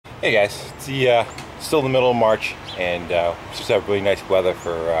Hey guys, it's still the middle of March, and just have really nice weather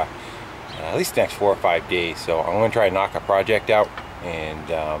for at least the next 4 or 5 days. So I'm going to try to knock a project out,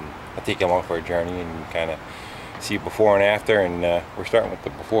 and I'll take you along for a journey and kind of see before and after. And we're starting with the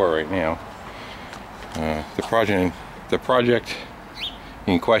before right now. The project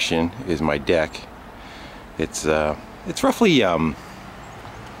in question is my deck. It's roughly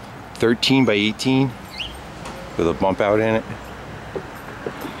 13 by 18 with a bump out in it.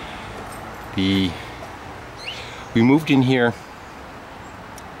 We moved in here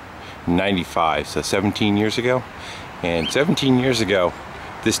in '95, so 17 years ago, and 17 years ago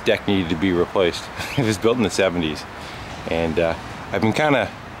this deck needed to be replaced. It was built in the 70s, and I've been kind of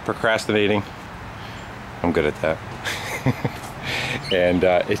procrastinating. I'm good at that. And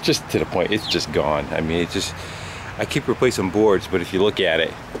it's just to the point, it's just gone. I mean, it's just, I keep replacing boards, but if you look at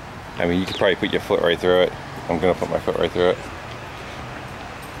it, I mean, you could probably put your foot right through it. I'm gonna put my foot right through it.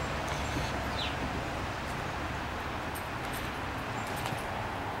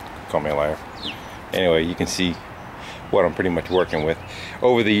 Call me a liar. Anyway, you can see what I'm pretty much working with.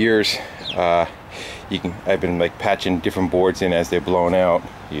 Over the years, I've been like patching different boards in as they're blown out.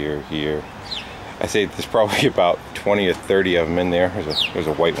 Here. I say there's probably about 20 or 30 of them in there. There's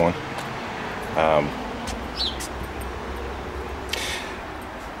a white one.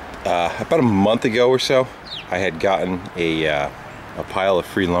 About a month ago or so, I had gotten a pile of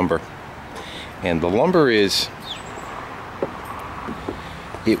free lumber, and the lumber is.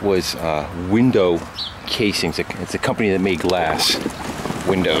 It was window casings. It's a company that made glass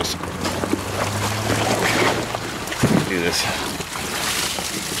windows. Let's do this.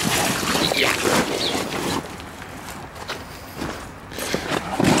 Yeah.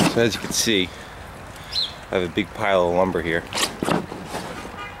 So as you can see, I have a big pile of lumber here,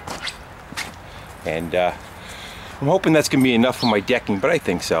 and I'm hoping that's gonna be enough for my decking, but I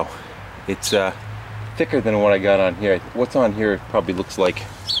think so. It's thicker than what I got on here. What's on here probably looks like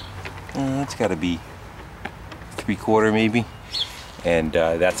it's got to be 3/4 maybe, and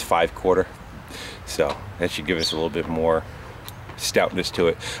that's 5/4. So that should give us a little bit more stoutness to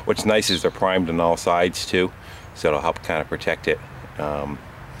it. What's nice is they're primed on all sides too, so it'll help kind of protect it.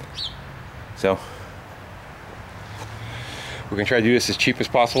 So we're gonna try to do this as cheap as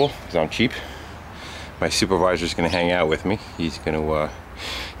possible because I'm cheap. My supervisor's gonna hang out with me. He's gonna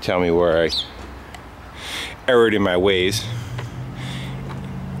tell me where I erred in my ways.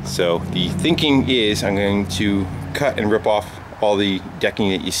 So the thinking is I'm going to cut and rip off all the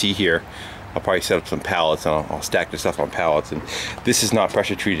decking that you see here. I'll probably set up some pallets, and I'll stack the stuff on pallets. And this is not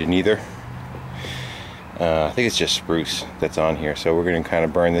pressure treated neither. I think it's just spruce that's on here. So we're going to kind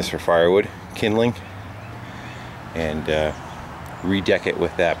of burn this for firewood kindling and redeck it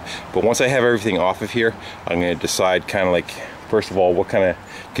with that. But once I have everything off of here, I'm going to decide kind of like, first of all, what kind of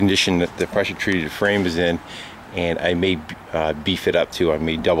condition that the pressure treated frame is in, and I may beef it up too. I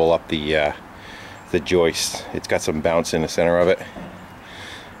may double up the joist. It's got some bounce in the center of it.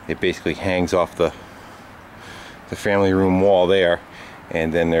 It basically hangs off the family room wall there,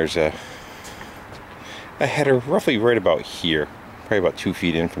 and then there's a header roughly right about here, probably about 2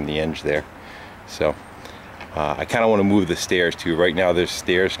 feet in from the edge there. So I kind of want to move the stairs too. Right now there's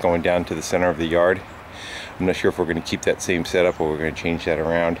stairs going down to the center of the yard. I'm not sure if we're going to keep that same setup or we're going to change that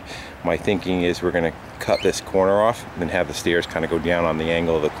around. My thinking is we're going to cut this corner off and then have the stairs kind of go down on the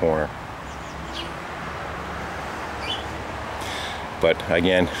angle of the corner. But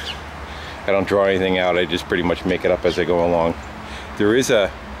again, I don't draw anything out. I just pretty much make it up as I go along. There is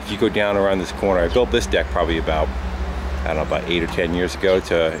if you go down around this corner, I built this deck probably about, I don't know, about 8 or 10 years ago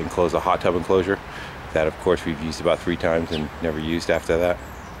to enclose a hot tub enclosure. That of course we've used about 3 times and never used after that.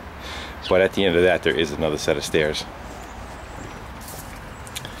 But at the end of that, there is another set of stairs.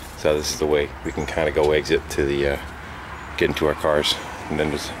 So this is the way we can kind of go exit to the get into our cars. And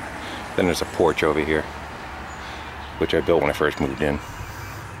then there's a porch over here, which I built when I first moved in.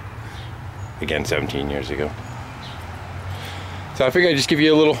 Again, 17 years ago. So I figured I'd just give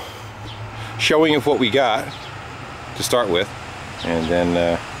you a little showing of what we got to start with, and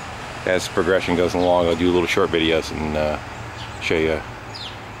then as progression goes along, I'll do little short videos and show you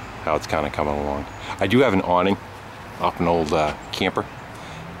how it's kind of coming along. I do have an awning off an old camper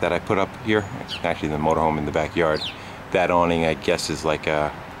that I put up here, actually the motorhome in the backyard. That awning, I guess, is like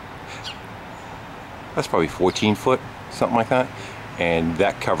that's probably 14 foot, something like that, and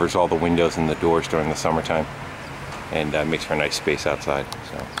that covers all the windows and the doors during the summertime, and makes for a nice space outside.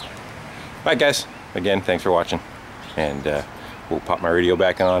 So, alright guys, again, thanks for watching, and we'll pop my radio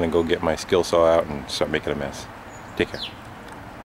back on and go get my skill saw out and start making a mess. Take care.